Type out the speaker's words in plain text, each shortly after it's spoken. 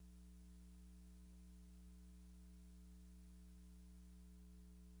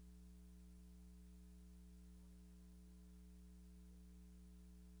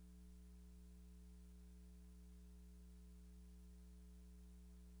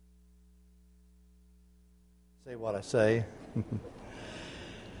Say what I say.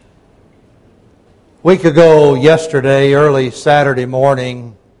 Week ago, yesterday, early Saturday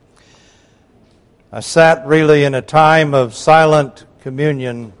morning, I sat really in a time of silent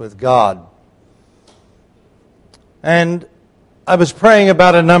communion with God. And I was praying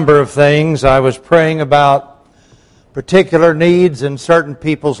about a number of things. I was praying about particular needs in certain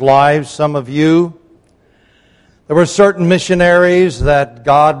people's lives, some of you. There were certain missionaries that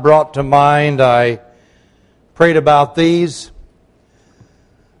God brought to mind. I prayed about these.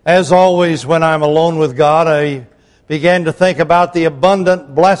 As always, when I'm alone with God, I began to think about the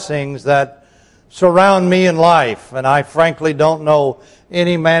abundant blessings that surround me in life. And I frankly don't know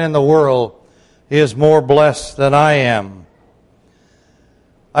any man in the world who is more blessed than I am.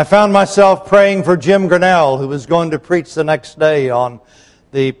 I found myself praying for Jim Grinnell, who was going to preach the next day on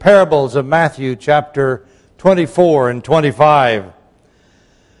the parables of Matthew chapter 24 and 25.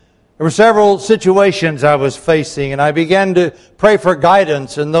 There were several situations I was facing, and I began to pray for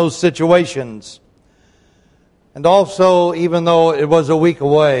guidance in those situations. And also, even though it was a week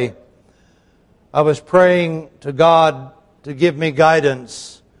away, I was praying to God to give me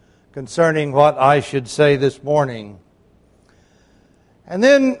guidance concerning what I should say this morning. And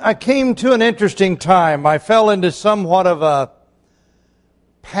then I came to an interesting time. I fell into somewhat of a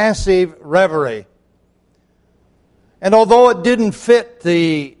passive reverie. And although it didn't fit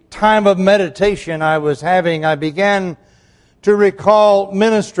the time of meditation I was having, I began to recall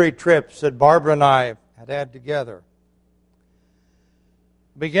ministry trips that Barbara and I had together.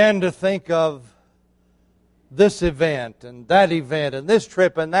 Began to think of this event and this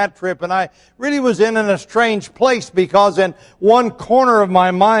trip and that trip, and I really was in a strange place because in one corner of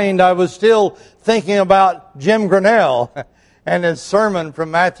my mind I was still thinking about Jim Grinnell and his sermon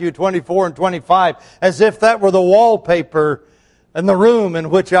from Matthew 24 and 25, as if that were the wallpaper in the room in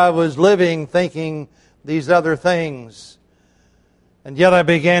which I was living, thinking these other things. And yet I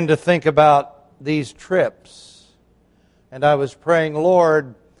began to think about these trips. And I was praying,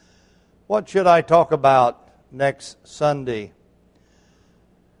 Lord, what should I talk about next Sunday?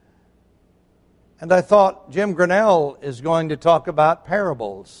 And I thought Jim Grinnell is going to talk about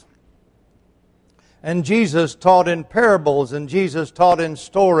parables. And Jesus taught in parables, and Jesus taught in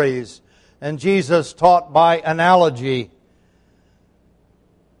stories, and Jesus taught by analogy.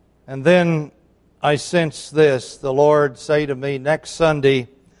 And then I sensed this, the Lord say to me, next Sunday,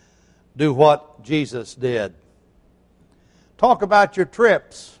 do what Jesus did. Talk about your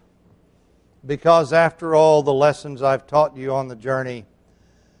trips, because after all the lessons I've taught you on the journey,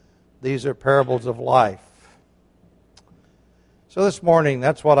 these are parables of life. So this morning,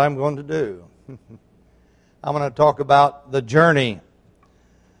 that's what I'm going to do. I'm going to talk about the journey.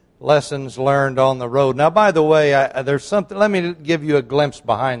 Lessons learned on the road. Now, by the way, there's something. Let me give you a glimpse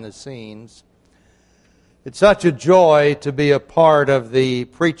behind the scenes. It's such a joy to be a part of the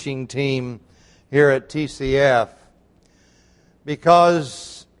preaching team here at TCF,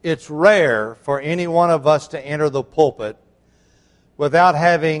 because it's rare for any one of us to enter the pulpit without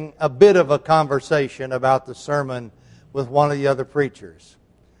having a bit of a conversation about the sermon with one of the other preachers.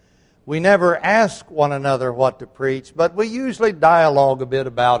 We never ask one another what to preach, but we usually dialogue a bit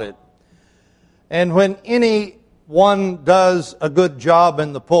about it. And when anyone does a good job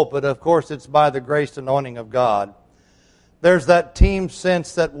in the pulpit, of course it's by the grace and anointing of God, there's that team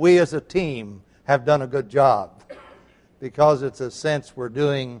sense that we as a team have done a good job, because it's a sense we're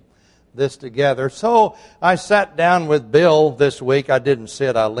doing this together. So I sat down with Bill this week. I didn't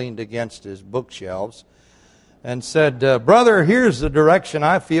sit, I leaned against his bookshelves. And said, brother, here's the direction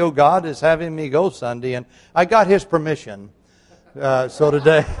I feel God is having me go Sunday. And I got his permission. So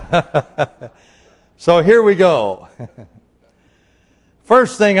today, so here we go.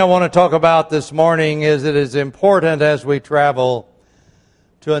 First thing I want to talk about this morning is it is important as we travel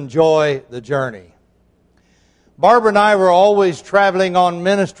to enjoy the journey. Barbara and I were always traveling on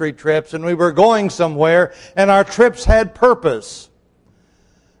ministry trips, and we were going somewhere, and our trips had purpose.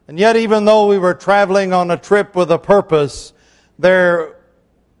 And yet, even though we were traveling on a trip with a purpose, there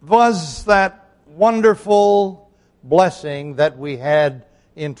was that wonderful blessing that we had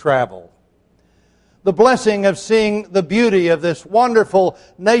in travel. The blessing of seeing the beauty of this wonderful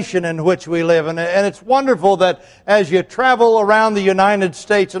nation in which we live. And it's wonderful that as you travel around the United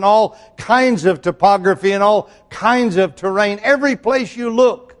States in all kinds of topography and all kinds of terrain, every place you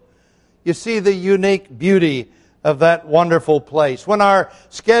look, you see the unique beauty of that wonderful place. When our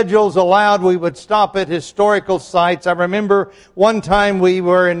schedules allowed, we would stop at historical sites. I remember one time we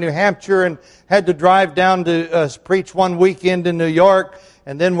were in New Hampshire and had to drive down to preach one weekend in New York,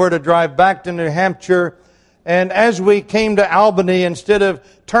 and then we're to drive back to New Hampshire. And as we came to Albany, instead of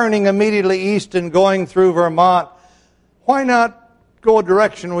turning immediately east and going through Vermont, why not go a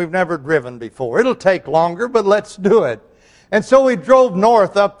direction we've never driven before? It'll take longer, but let's do it. And so we drove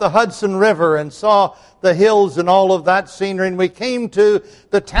north up the Hudson River and saw the hills and all of that scenery. And we came to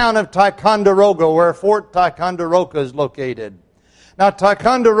the town of Ticonderoga, where Fort Ticonderoga is located. Now,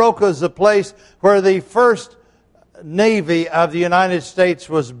 Ticonderoga is the place where the first Navy of the United States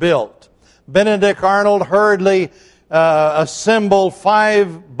was built. Benedict Arnold hurriedly assembled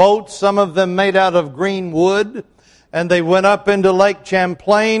 5 boats, some of them made out of green wood, and they went up into Lake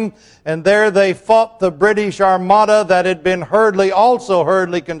Champlain, and there they fought the British Armada that had been also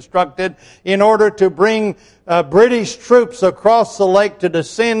hurriedly constructed in order to bring British troops across the lake to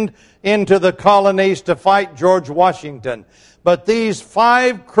descend into the colonies to fight George Washington. But these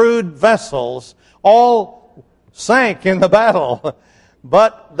 5 crude vessels all sank in the battle.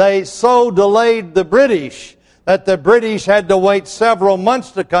 But they so delayed the British that the British had to wait several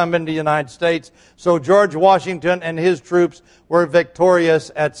months to come into the United States. So George Washington and his troops were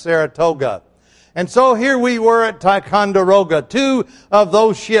victorious at Saratoga. And so here we were at Ticonderoga. 2 of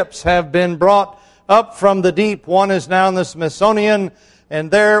those ships have been brought up from the deep. One is now in the Smithsonian.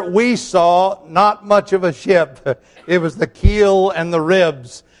 And there we saw not much of a ship. It was the keel and the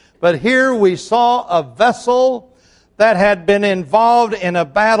ribs. But here we saw a vessel that had been involved in a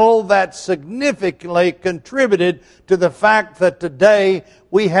battle that significantly contributed to the fact that today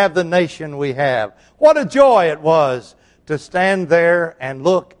we have the nation we have. What a joy it was to stand there and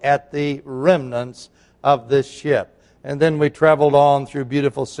look at the remnants of this ship. And then we traveled on through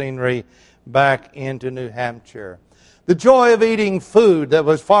beautiful scenery back into New Hampshire. The joy of eating food that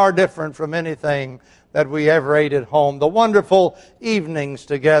was far different from anything that we ever ate at home. The wonderful evenings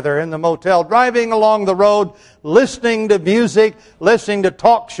together in the motel, driving along the road, listening to music, listening to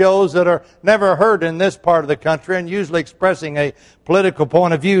talk shows that are never heard in this part of the country and usually expressing a political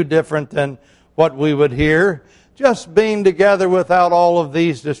point of view different than what we would hear. Just being together without all of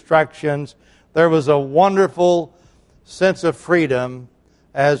these distractions. There was a wonderful sense of freedom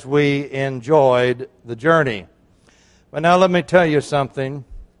as we enjoyed the journey. But now let me tell you something.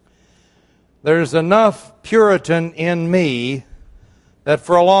 There's enough Puritan in me that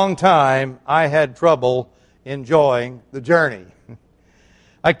for a long time I had trouble enjoying the journey.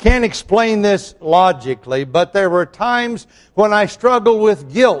 I can't explain this logically, but there were times when I struggled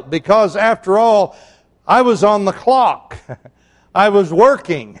with guilt because, after all, I was on the clock. I was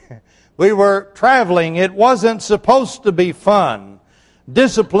working. We were traveling. It wasn't supposed to be fun.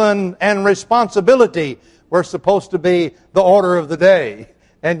 Discipline and responsibility were supposed to be the order of the day.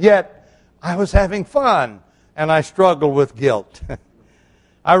 And yet, I was having fun, and I struggled with guilt.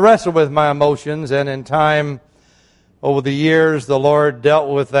 I wrestled with my emotions, and in time, over the years, the Lord dealt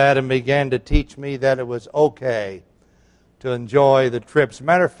with that and began to teach me that it was okay to enjoy the trips.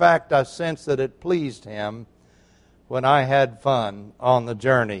 Matter of fact, I sensed that it pleased Him when I had fun on the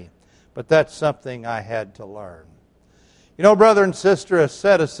journey. But that's something I had to learn. You know, brother and sister,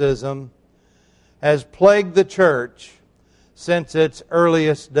 asceticism has plagued the church since its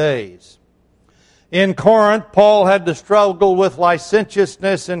earliest days. In Corinth, Paul had to struggle with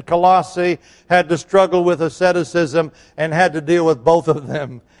licentiousness. In Colossae, had to struggle with asceticism and had to deal with both of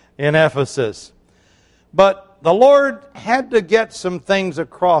them in Ephesus. But the Lord had to get some things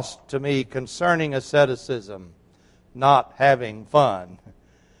across to me concerning asceticism, not having fun.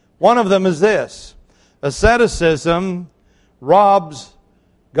 One of them is this: asceticism robs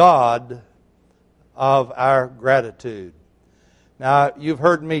God of our gratitude. Now, you've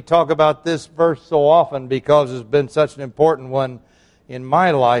heard me talk about this verse so often because it's been such an important one in my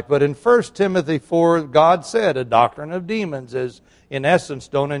life. But in 1 Timothy 4, God said a doctrine of demons is, in essence,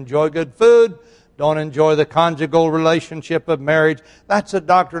 don't enjoy good food, don't enjoy the conjugal relationship of marriage. That's a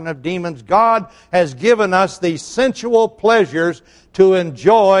doctrine of demons. God has given us these sensual pleasures to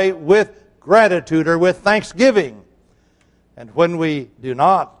enjoy with gratitude or with thanksgiving. And when we do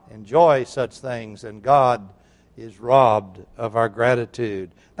not enjoy such things, then God is robbed of our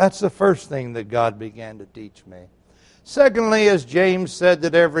gratitude. That's the first thing that God began to teach me. Secondly, as James said,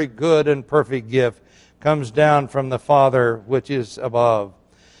 that every good and perfect gift comes down from the Father which is above.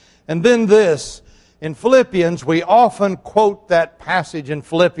 And then this, in Philippians, we often quote that passage in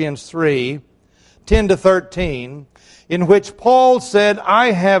Philippians 3, 10 to 13, in which Paul said,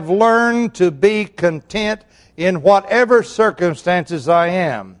 I have learned to be content in whatever circumstances I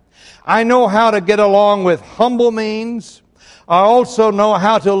am. I know how to get along with humble means. I also know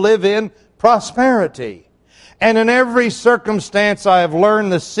how to live in prosperity. And in every circumstance I have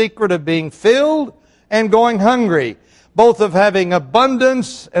learned the secret of being filled and going hungry, both of having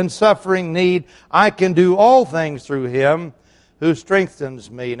abundance and suffering need. I can do all things through Him who strengthens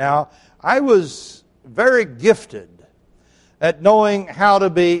me. Now, I was very gifted at knowing how to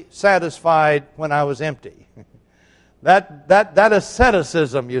be satisfied when I was empty. That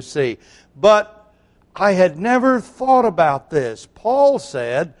asceticism, you see. But I had never thought about this. Paul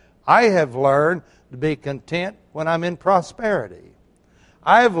said, I have learned to be content when I'm in prosperity.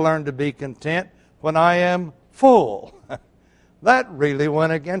 I have learned to be content when I am full. That really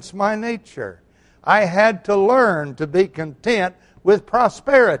went against my nature. I had to learn to be content with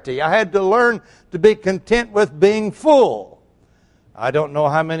prosperity. I had to learn to be content with being full. I don't know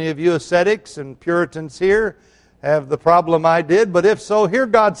how many of you ascetics and Puritans here have the problem I did, but if so, hear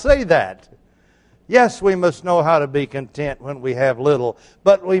God say that. Yes, we must know how to be content when we have little,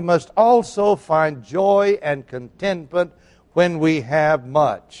 but we must also find joy and contentment when we have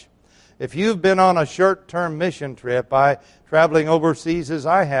much. If you've been on a short-term mission trip, traveling overseas as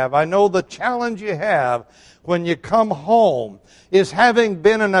I have, I know the challenge you have when you come home is having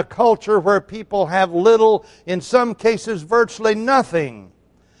been in a culture where people have little, in some cases virtually nothing.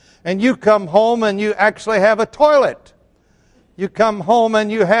 And you come home and you actually have a toilet. You come home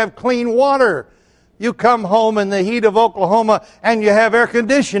and you have clean water. You come home in the heat of Oklahoma and you have air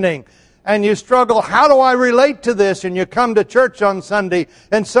conditioning. And you struggle, how do I relate to this? And you come to church on Sunday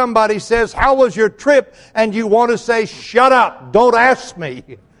and somebody says, how was your trip? And you want to say, shut up, don't ask me.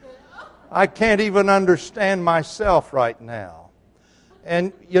 I can't even understand myself right now.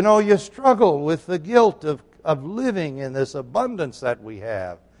 And you struggle with the guilt of living in this abundance that we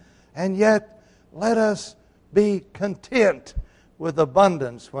have. And yet, let us be content with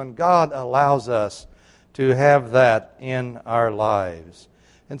abundance when God allows us to have that in our lives.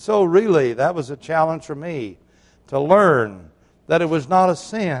 And so really, that was a challenge for me to learn that it was not a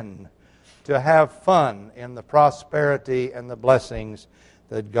sin to have fun in the prosperity and the blessings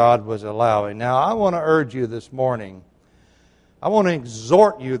that God was allowing. Now, I want to urge you this morning, I want to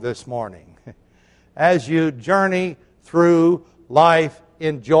exhort you this morning, as you journey through life,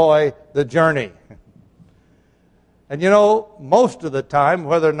 enjoy the journey. And most of the time,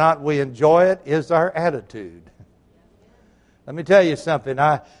 whether or not we enjoy it is our attitude. Let me tell you something.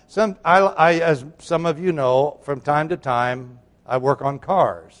 As some of you know, from time to time, I work on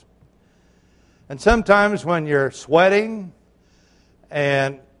cars. And sometimes when you're sweating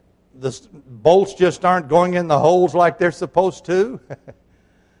and the bolts just aren't going in the holes like they're supposed to,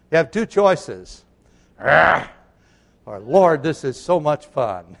 you have two choices. Or, Lord, this is so much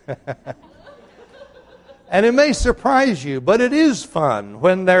fun. And it may surprise you, but it is fun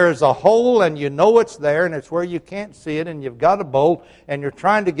when there's a hole and you know it's there and it's where you can't see it and you've got a bolt and you're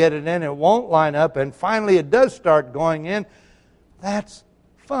trying to get it in, it won't line up, and finally it does start going in. That's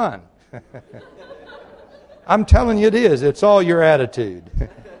fun. I'm telling you it is. It's all your attitude.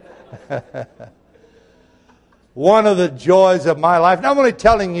 One of the joys of my life. Now I'm only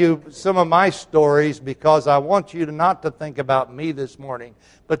telling you some of my stories because I want you not to think about me this morning,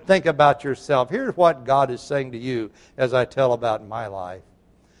 but think about yourself. Here's what God is saying to you as I tell about my life.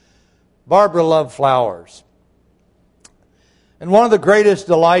 Barbara loved flowers. And one of the greatest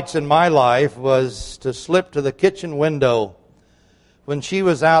delights in my life was to slip to the kitchen window when she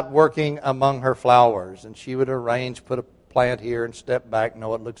was out working among her flowers. And she would arrange, put a plant here and step back.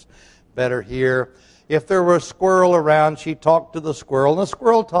 No, it looks better here. If there were a squirrel around, she'd talk to the squirrel, and the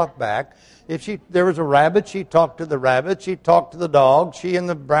squirrel talked back. If there was a rabbit, she'd talk to the rabbit. She'd talk to the dog. She and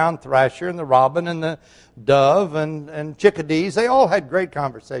the brown thrasher and the robin and the dove and chickadees, they all had great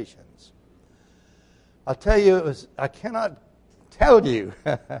conversations. I'll tell you, I cannot tell you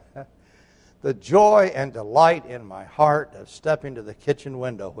the joy and delight in my heart of stepping to the kitchen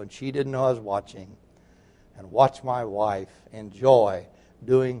window when she didn't know I was watching and watch my wife enjoy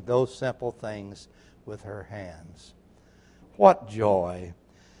doing those simple things with her hands. What joy.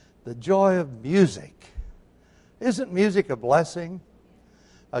 The joy of music. Isn't music a blessing?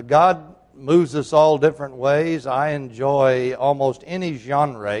 God moves us all different ways. I enjoy almost any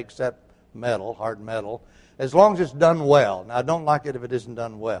genre except metal, hard metal, as long as it's done well. Now, I don't like it if it isn't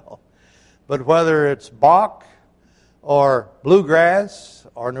done well. But whether it's Bach or bluegrass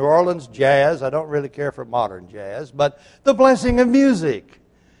or New Orleans jazz, I don't really care for modern jazz, but the blessing of music.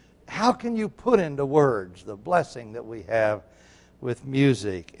 How can you put into words the blessing that we have with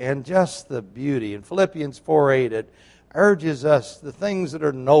music and just the beauty? In Philippians 4:8, it urges us the things that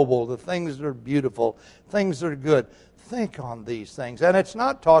are noble, the things that are beautiful, things that are good. Think on these things. And it's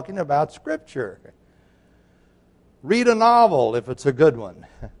not talking about Scripture. Read a novel if it's a good one.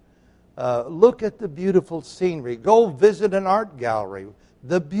 Look at the beautiful scenery. Go visit an art gallery.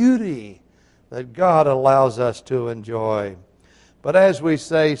 The beauty that God allows us to enjoy. But as we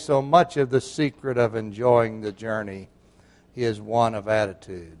say, so much of the secret of enjoying the journey is one of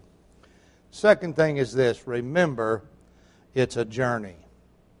attitude. Second thing is this: remember, it's a journey.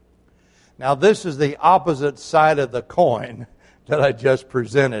 Now, this is the opposite side of the coin that I just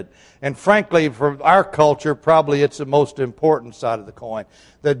presented. And frankly, for our culture, probably it's the most important side of the coin.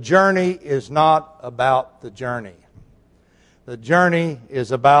 The journey is not about the journey. The journey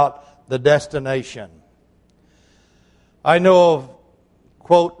is about the destination. I know of,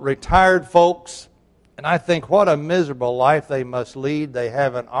 quote, retired folks, and I think what a miserable life they must lead. They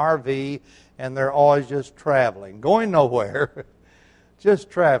have an RV, and they're always just traveling, going nowhere.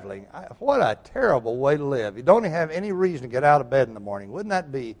 Just traveling. What a terrible way to live. You don't have any reason to get out of bed in the morning. Wouldn't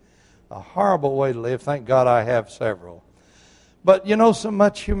that be a horrible way to live? Thank God I have several. But you know, so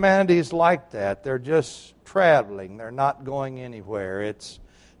much humanity is like that. They're just traveling. They're not going anywhere. It's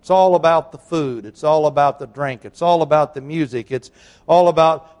all about the food. It's all about the drink. It's all about the music. It's all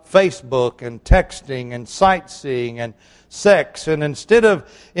about Facebook and texting and sightseeing and sex. And instead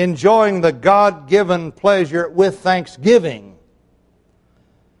of enjoying the God-given pleasure with thanksgiving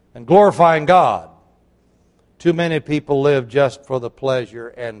and glorifying God, too many people live just for the pleasure,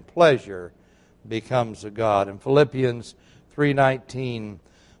 and pleasure becomes a god. In Philippians 3:19,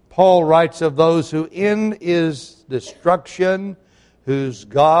 Paul writes of those who end is destruction, whose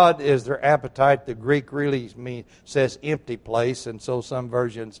God is their appetite. The Greek really says empty place, and so some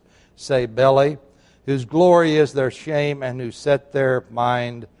versions say belly. Whose glory is their shame, and who set their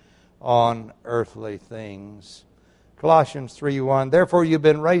mind on earthly things. Colossians 3:1, therefore you've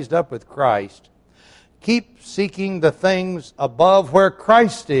been raised up with Christ. Keep seeking the things above where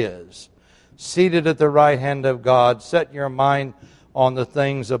Christ is, seated at the right hand of God. Set your mind on the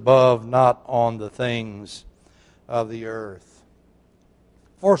things above, not on the things of the earth.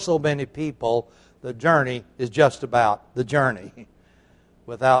 For so many people, the journey is just about the journey,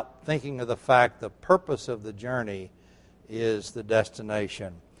 without thinking of the fact the purpose of the journey is the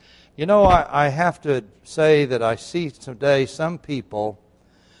destination. You know, I have to say that I see today some people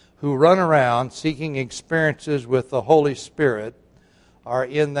who run around seeking experiences with the Holy Spirit are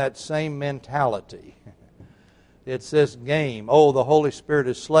in that same mentality. It's this game. Oh, the Holy Spirit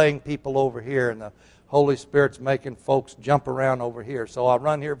is slaying people over here, and the Holy Spirit's making folks jump around over here. So I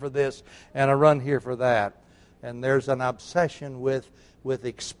run here for this, and I run here for that. And there's an obsession with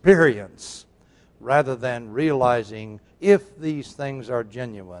experience rather than realizing if these things are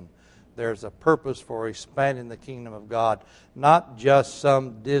genuine, there's a purpose for expanding the kingdom of God, not just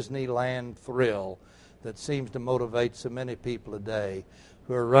some Disneyland thrill that seems to motivate so many people today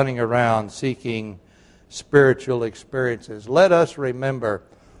who are running around seeking spiritual experiences. Let us remember,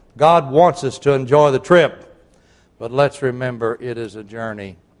 God wants us to enjoy the trip, but let's remember it is a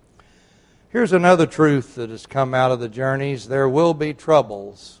journey. Here's another truth that has come out of the journeys. There will be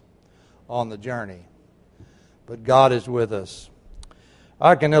troubles on the journey, but God is with us.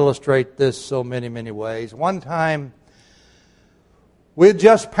 I can illustrate this so many, many ways. One time, we had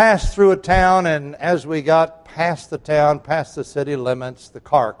just passed through a town, and as we got past the town, past the city limits, the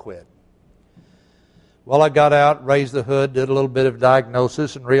car quit. Well, I got out, raised the hood, did a little bit of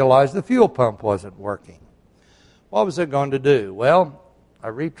diagnosis, and realized the fuel pump wasn't working. What was it going to do? Well, I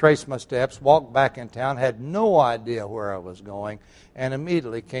retraced my steps, walked back in town, had no idea where I was going, and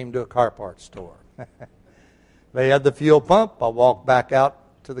immediately came to a car parts store. They had the fuel pump. I walked back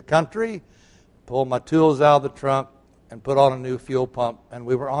out to the country, pulled my tools out of the trunk, and put on a new fuel pump, and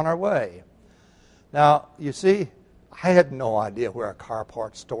we were on our way. Now, you see, I had no idea where a car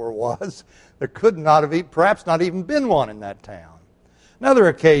parts store was. There could not have, perhaps not even been one in that town. Another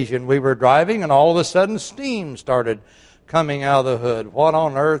occasion, we were driving, and all of a sudden steam started coming out of the hood. What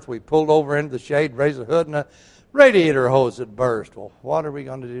on earth? We pulled over into the shade, raised the hood, and a radiator hose had burst. Well, what are we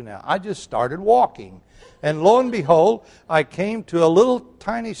going to do now? I just started walking. And lo and behold, I came to a little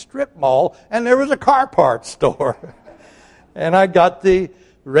tiny strip mall, and there was a car parts store. And I got the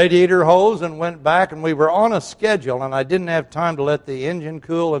radiator hose and went back, and we were on a schedule, and I didn't have time to let the engine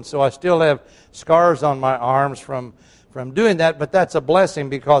cool, and so I still have scars on my arms from doing that. But that's a blessing,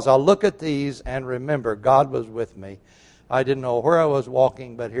 because I'll look at these and remember God was with me. I didn't know where I was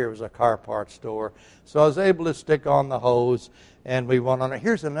walking, but here was a car parts store. So I was able to stick on the hose, and we went on it.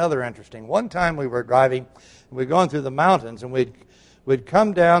 Here's another interesting. One time we were driving, we were going through the mountains, and we'd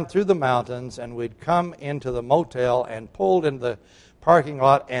come down through the mountains, and we'd come into the motel and pulled in the parking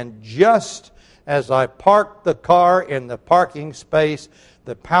lot, and just as I parked the car in the parking space,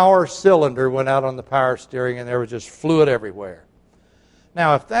 the power cylinder went out on the power steering, and there was just fluid everywhere.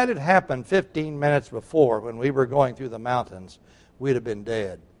 Now, if that had happened 15 minutes before when we were going through the mountains, we'd have been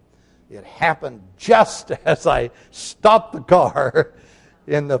dead. It happened just as I stopped the car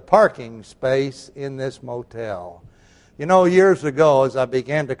in the parking space in this motel. You know, years ago, as I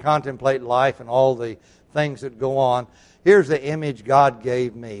began to contemplate life and all the things that go on, here's the image God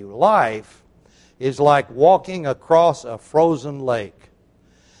gave me. Life is like walking across a frozen lake.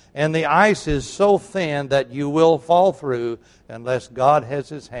 And the ice is so thin that you will fall through unless God has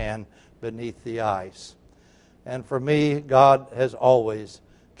His hand beneath the ice. And for me, God has always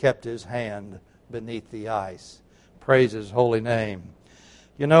kept His hand beneath the ice. Praise His holy name.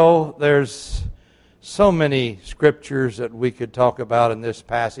 You know, there's so many scriptures that we could talk about in this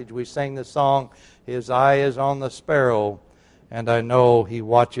passage. We sing the song, His eye is on the sparrow, and I know He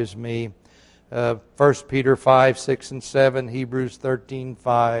watches me. 1 Peter 5, 6, and 7, Hebrews 13,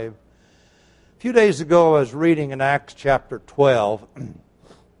 5. A few days ago I was reading in Acts chapter 12,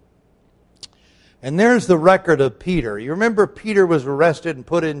 and there's the record of Peter. You remember Peter was arrested and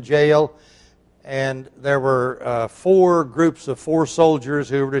put in jail, and there were 4 groups of 4 soldiers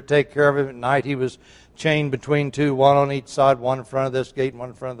who were to take care of him at night. He was chained between 2, one on each side, one in front of this gate, one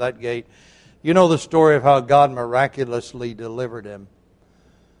in front of that gate. You know the story of how God miraculously delivered him.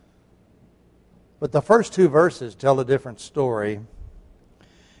 But the first 2 verses tell a different story.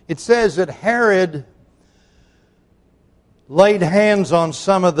 It says that Herod laid hands on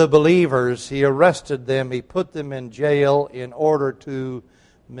some of the believers. He arrested them. He put them in jail in order to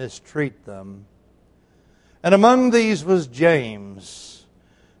mistreat them. And among these was James.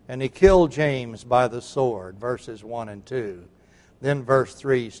 And he killed James by the sword, verses 1 and 2. Then verse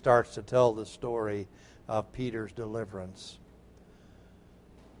 3 starts to tell the story of Peter's deliverance.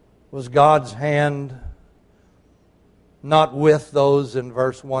 Was God's hand not with those in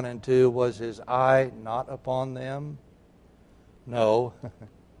verse 1 and 2? Was His eye not upon them? No.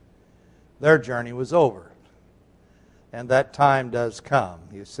 Their journey was over. And that time does come,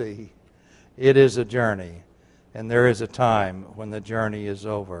 you see. It is a journey, and there is a time when the journey is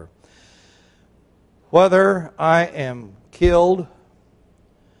over. Whether I am killed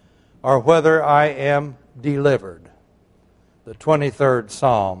or whether I am delivered, the 23rd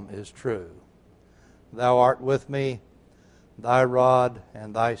Psalm is true. Thou art with me, thy rod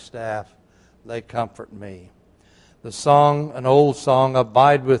and thy staff, they comfort me. The song, an old song,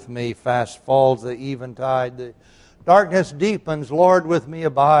 abide with me, fast falls the eventide. The darkness deepens, Lord, with me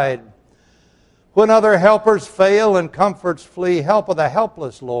abide. When other helpers fail and comforts flee, help of the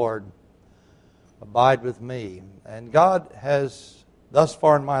helpless, Lord, abide with me. And God has, thus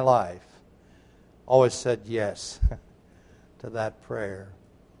far in my life, always said yes to that prayer.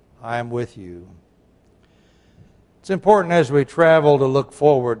 I am with you. It's important as we travel to look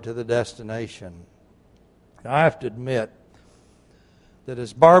forward to the destination. Now, I have to admit that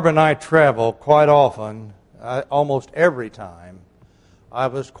as Barb and I travel quite often, almost every time, I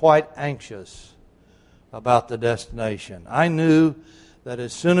was quite anxious about the destination. I knew that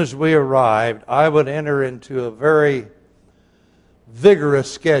as soon as we arrived, I would enter into a very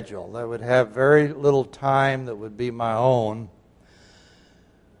vigorous schedule that would have very little time that would be my own.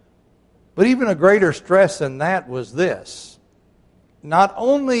 But even a greater stress than that was this. Not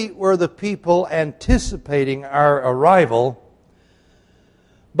only were the people anticipating our arrival,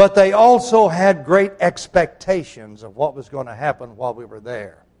 but they also had great expectations of what was going to happen while we were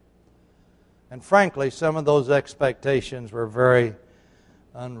there. And frankly, some of those expectations were very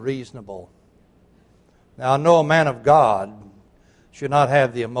unreasonable. Now, I know a man of God should not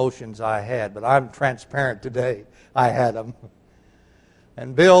have the emotions I had, but I'm transparent today. I had them.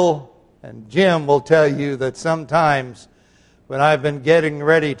 And Bill and Jim will tell you that sometimes when I've been getting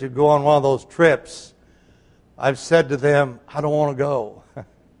ready to go on one of those trips, I've said to them, I don't want to go.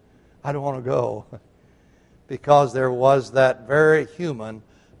 I don't want to go. Because there was that very human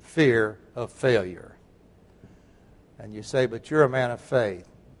fear of failure. And you say, but you're a man of faith.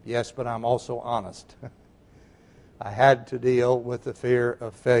 Yes, but I'm also honest. I had to deal with the fear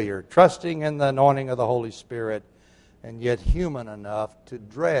of failure, trusting in the anointing of the Holy Spirit, and yet human enough to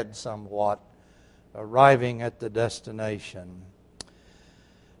dread somewhat arriving at the destination.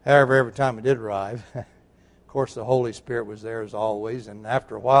 However, every time I did arrive, of course the Holy Spirit was there as always, and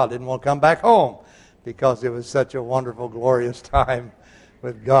after a while I didn't want to come back home because it was such a wonderful, glorious time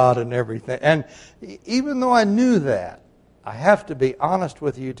with God and everything. And even though I knew that, I have to be honest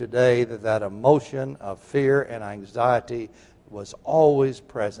with you today that emotion of fear and anxiety was always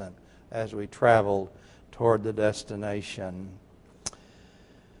present as we traveled toward the destination.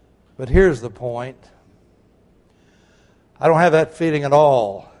 But here's the point. I don't have that feeling at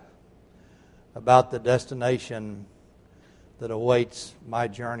all about the destination that awaits my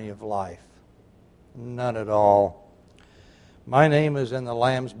journey of life. None at all. My name is in the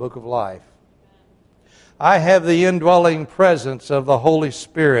Lamb's Book of Life. I have the indwelling presence of the Holy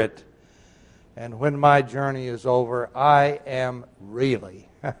Spirit. And when my journey is over, I am really,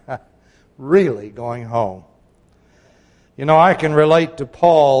 really going home. You know, I can relate to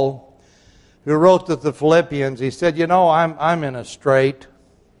Paul, who wrote to the Philippians. He said, you know, I'm in a strait.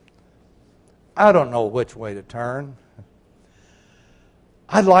 I don't know which way to turn.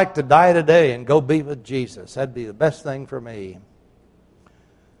 I'd like to die today and go be with Jesus. That'd be the best thing for me.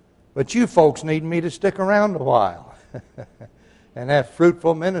 But you folks need me to stick around a while and have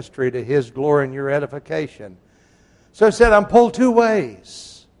fruitful ministry to His glory and your edification. So he said, I'm pulled two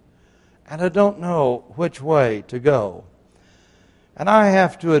ways, and I don't know which way to go. And I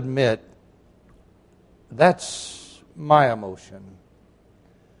have to admit, that's my emotion.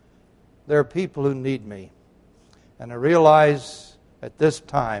 There are people who need me, and I realize at this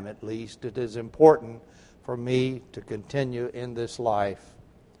time, at least, it is important for me to continue in this life.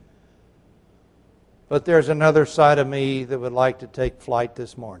 But there's another side of me that would like to take flight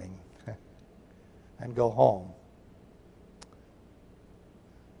this morning and go home.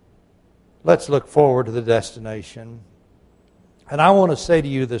 Let's look forward to the destination. And I want to say to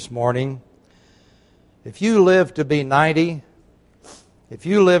you this morning, if you live to be 90, if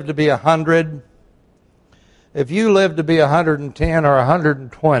you live to be 100, if you live to be 110 or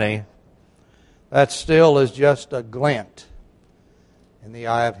 120, that still is just a glint in the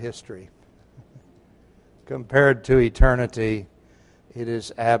eye of history. Compared to eternity, it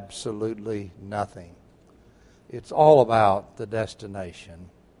is absolutely nothing. It's all about the destination.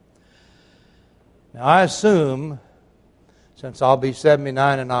 Now, I assume, since I'll be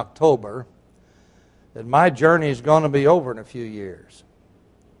 79 in October, that my journey is going to be over in a few years.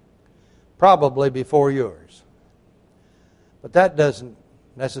 Probably before yours. But that doesn't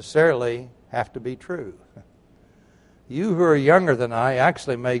necessarily have to be true. You who are younger than I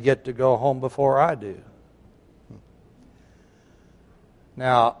actually may get to go home before I do.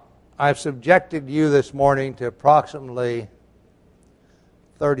 Now, I've subjected you this morning to approximately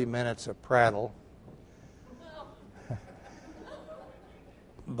 30 minutes of prattle.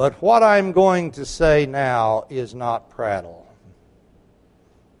 But what I'm going to say now is not prattle.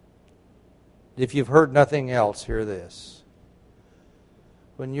 If you've heard nothing else, hear this.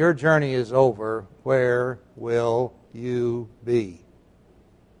 When your journey is over, where will you be?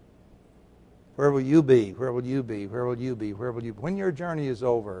 Where will you be? Where will you be? Where will you be? Where will you be? When your journey is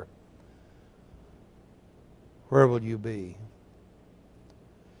over, where will you be?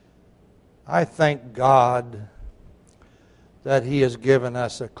 I thank God that He has given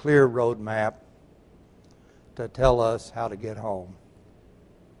us a clear roadmap to tell us how to get home.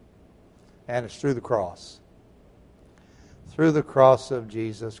 And it's through the cross. Through the cross of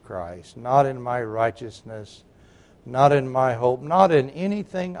Jesus Christ. Not in my righteousness, not in my hope, not in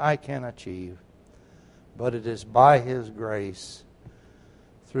anything I can achieve, but it is by His grace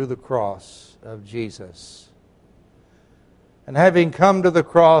through the cross of Jesus. And having come to the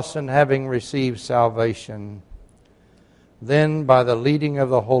cross and having received salvation, then by the leading of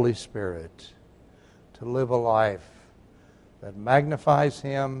the Holy Spirit, to live a life that magnifies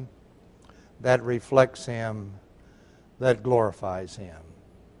Him, that reflects Him, that glorifies Him.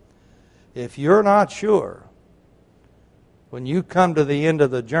 If you're not sure, when you come to the end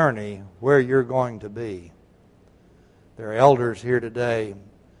of the journey, where you're going to be, there are elders here today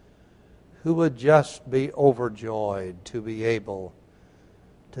who would just be overjoyed to be able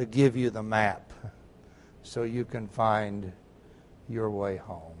to give you the map so you can find your way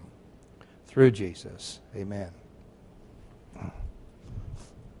home. Through Jesus. Amen.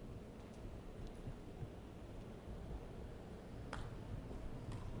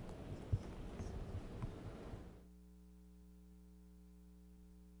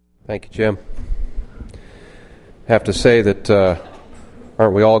 Thank you, Jim. I have to say that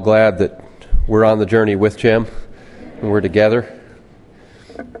aren't we all glad that we're on the journey with Jim and we're together?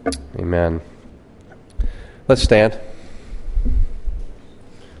 Amen. Let's stand.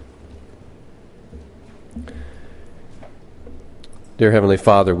 Dear Heavenly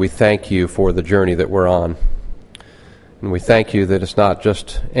Father, we thank you for the journey that we're on. And we thank you that it's not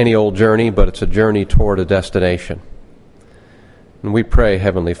just any old journey, but it's a journey toward a destination. And we pray,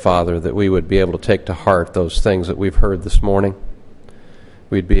 Heavenly Father, that we would be able to take to heart those things that we've heard this morning.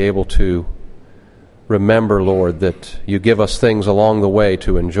 We'd be able to remember, Lord, that you give us things along the way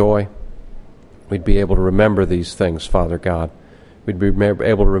to enjoy. We'd be able to remember these things, Father God. We'd be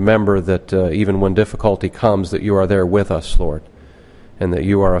able to remember that even when difficulty comes, that you are there with us, Lord, and that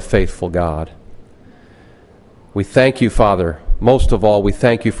you are a faithful God. We thank you, Father. Most of all, we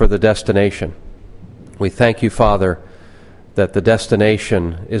thank you for the destination. We thank you, Father, that the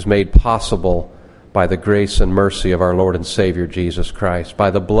destination is made possible by the grace and mercy of our Lord and Savior Jesus Christ,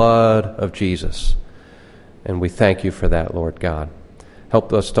 by the blood of Jesus. And we thank you for that, Lord God.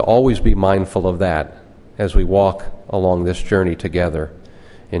 Help us to always be mindful of that as we walk along this journey together.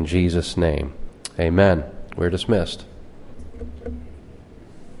 In Jesus' name, amen. We're dismissed.